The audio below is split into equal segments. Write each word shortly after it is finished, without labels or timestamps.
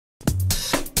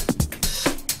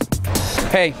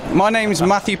Hey, my name's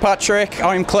Matthew Patrick.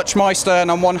 I'm Clutchmeister and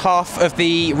I'm one half of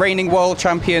the reigning world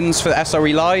champions for the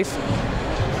SRE Live.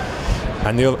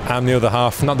 And I'm the other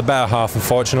half, not the better half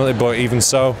unfortunately, but even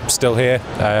so, still here.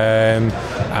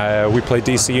 We play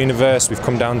DC Universe. We've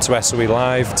come down to SRE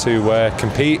Live to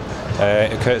compete,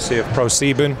 courtesy of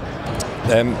ProSieben.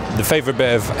 The favourite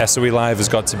bit of SRE Live has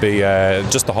got to be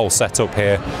just the whole setup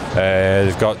here.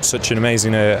 They've got such an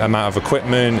amazing amount of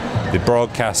equipment, the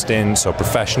broadcasting, so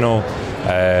professional.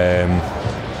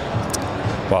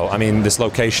 Well, I mean, this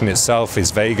location itself is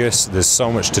Vegas. There's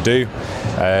so much to do.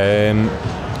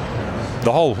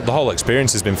 The whole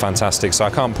experience has been fantastic, so I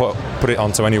can't put it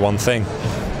onto any one thing.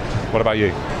 What about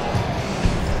you?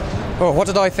 Well, what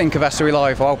did I think of SRE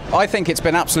Live? Well, I think it's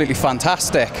been absolutely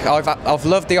fantastic. I've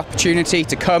loved the opportunity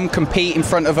to come compete in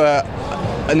front of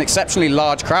an exceptionally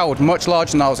large crowd, much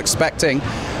larger than I was expecting.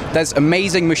 There's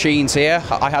amazing machines here.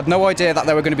 I had no idea that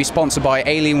they were going to be sponsored by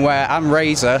Alienware and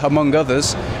Razer, among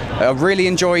others. I really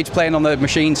enjoyed playing on the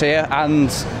machines here, and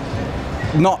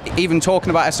not even talking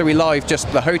about SRE Live,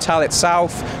 just the hotel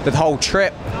itself, the whole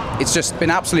trip. It's just been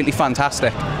absolutely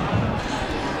fantastic.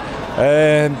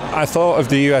 I thought of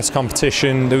the US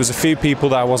competition. There was a few people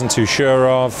that I wasn't too sure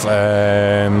of.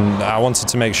 I wanted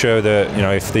to make sure that, you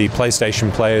know, if the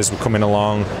PlayStation players were coming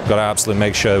along, got to absolutely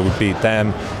make sure we beat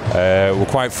them. We're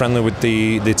quite friendly with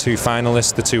the two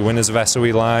finalists, the two winners of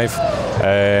SRE Live.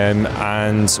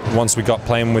 And once we got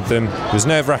playing with them, it was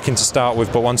nerve-wracking to start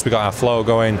with, but once we got our flow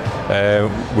going,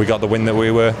 we got the win that we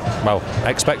were, well,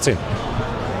 expecting.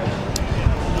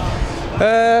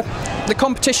 The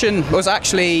competition was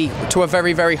actually to a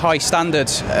very, very high standard.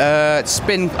 It's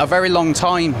been a very long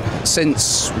time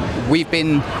since we've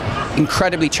been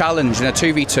incredibly challenged in a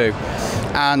 2v2.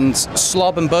 And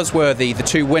Slob and Buzzworthy, the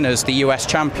two winners, the US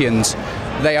champions,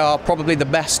 they are probably the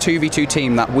best 2v2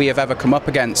 team that we have ever come up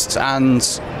against. And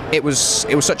it was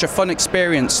such a fun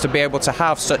experience to be able to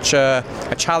have such a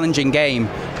challenging game.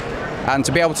 And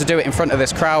to be able to do it in front of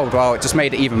this crowd, well, it just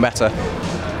made it even better.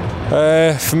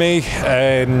 For me,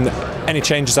 any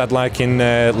changes I'd like in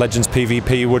Legends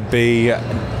PvP would be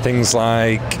things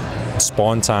like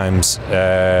spawn times.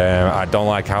 I don't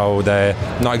like how they're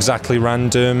not exactly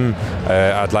random.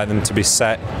 I'd like them to be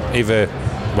set, either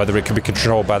whether it could be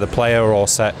controlled by the player or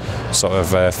set sort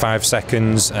of 5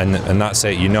 seconds and that's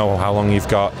it. You know how long you've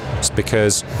got. It's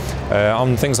because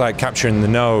on things like capturing the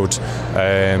node,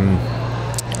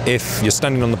 if you're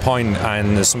standing on the point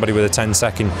and there's somebody with a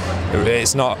 10-second,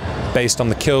 it's not based on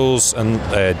the kills and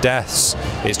deaths,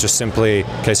 it's just simply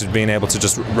a case of being able to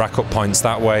just rack up points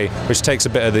that way, which takes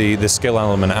a bit of the skill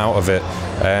element out of it.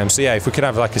 So yeah, if we could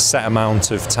have like a set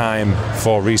amount of time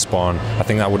for respawn, I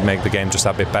think that would make the game just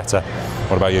that bit better.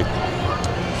 What about you?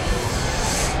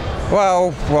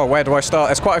 Well, where do I start?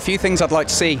 There's quite a few things I'd like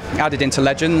to see added into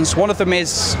Legends. One of them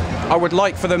is I would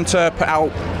like for them to put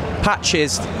out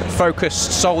patches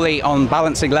focused solely on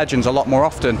balancing Legends a lot more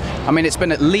often. I mean, it's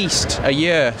been at least a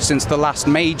year since the last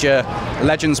major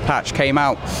Legends patch came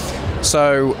out.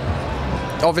 So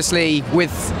obviously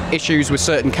with issues with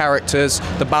certain characters,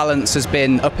 the balance has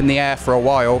been up in the air for a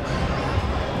while.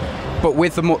 But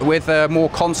with more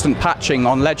constant patching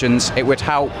on Legends, it would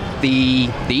help the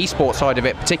eSports side of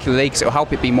it particularly, because it will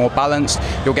help it be more balanced.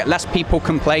 You'll get less people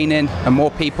complaining and more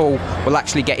people will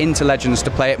actually get into Legends to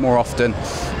play it more often.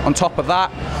 On top of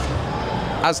that,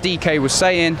 as DK was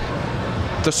saying,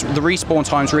 the respawn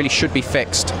times really should be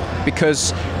fixed,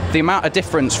 because the amount of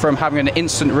difference from having an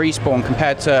instant respawn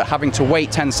compared to having to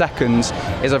wait 10 seconds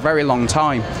is a very long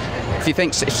time. If you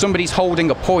think if somebody's holding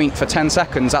a point for 10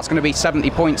 seconds, that's going to be 70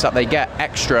 points that they get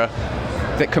extra,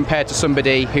 that compared to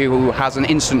somebody who has an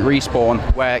instant respawn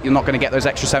where you're not going to get those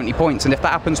extra 70 points. And if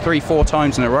that happens 3-4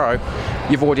 times in a row,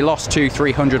 you've already lost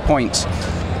 200-300 points.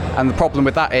 And the problem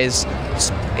with that is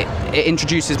it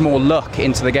introduces more luck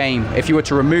into the game. If you were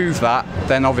to remove that,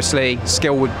 then obviously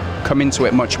skill would come into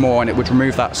it much more, and it would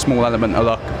remove that small element of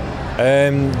luck.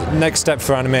 Next step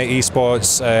for Animate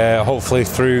eSports, hopefully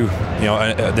through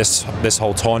this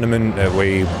whole tournament,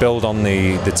 we build on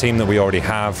the team that we already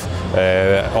have.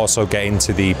 Also get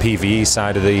into the PvE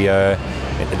side of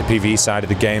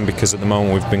the game, because at the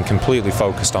moment we've been completely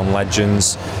focused on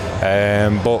Legends.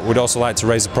 But we'd also like to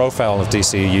raise the profile of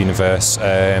DC Universe.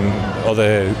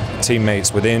 Other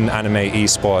teammates within Animate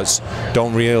eSports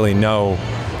don't really know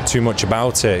too much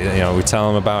about it. You know, we tell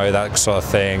them about it, that sort of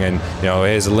thing, and you know,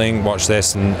 here's a link, watch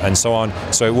this, and so on.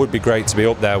 So it would be great to be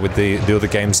up there with the other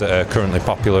games that are currently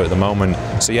popular at the moment.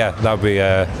 So yeah, that would be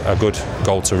a good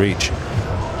goal to reach.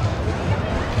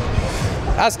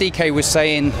 As DK was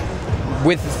saying,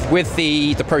 with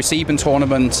the ProSieben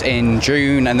tournament in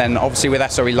June, and then obviously with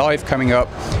SRE Live coming up,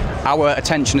 our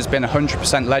attention has been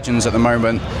 100% Legends at the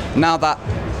moment. Now that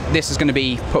this is going to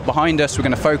be put behind us, we're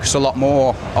going to focus a lot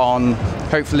more on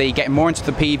hopefully getting more into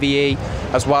the PvE,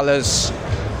 as well as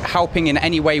helping in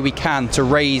any way we can to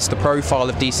raise the profile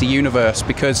of DC Universe,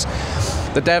 because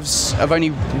the devs have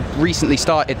only recently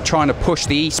started trying to push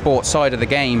the eSports side of the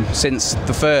game since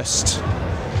the first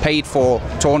paid-for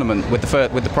tournament with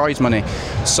the prize money.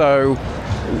 So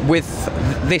with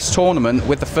this tournament,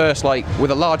 with the first,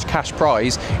 with a large cash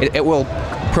prize, it will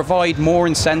provide more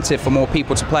incentive for more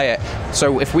people to play it.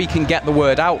 So if we can get the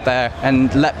word out there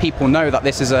and let people know that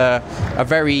this is a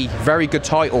very, very good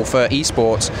title for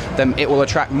esports, then it will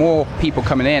attract more people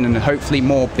coming in, and hopefully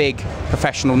more big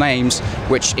professional names,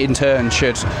 which in turn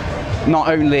should not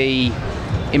only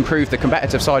improve the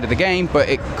competitive side of the game, but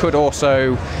it could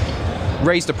also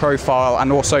raise the profile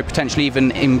and also potentially even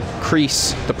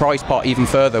increase the prize pot even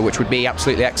further, which would be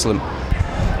absolutely excellent.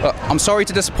 But I'm sorry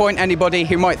to disappoint anybody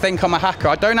who might think I'm a hacker.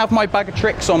 I don't have my bag of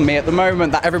tricks on me at the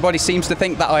moment that everybody seems to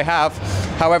think that I have.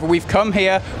 However, we've come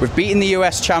here, we've beaten the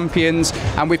US champions,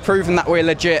 and we've proven that we're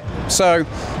legit. So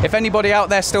if anybody out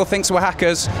there still thinks we're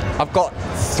hackers, I've got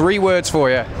 3 words for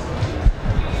you.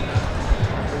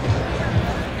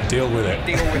 Deal with it.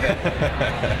 Deal with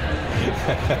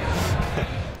it.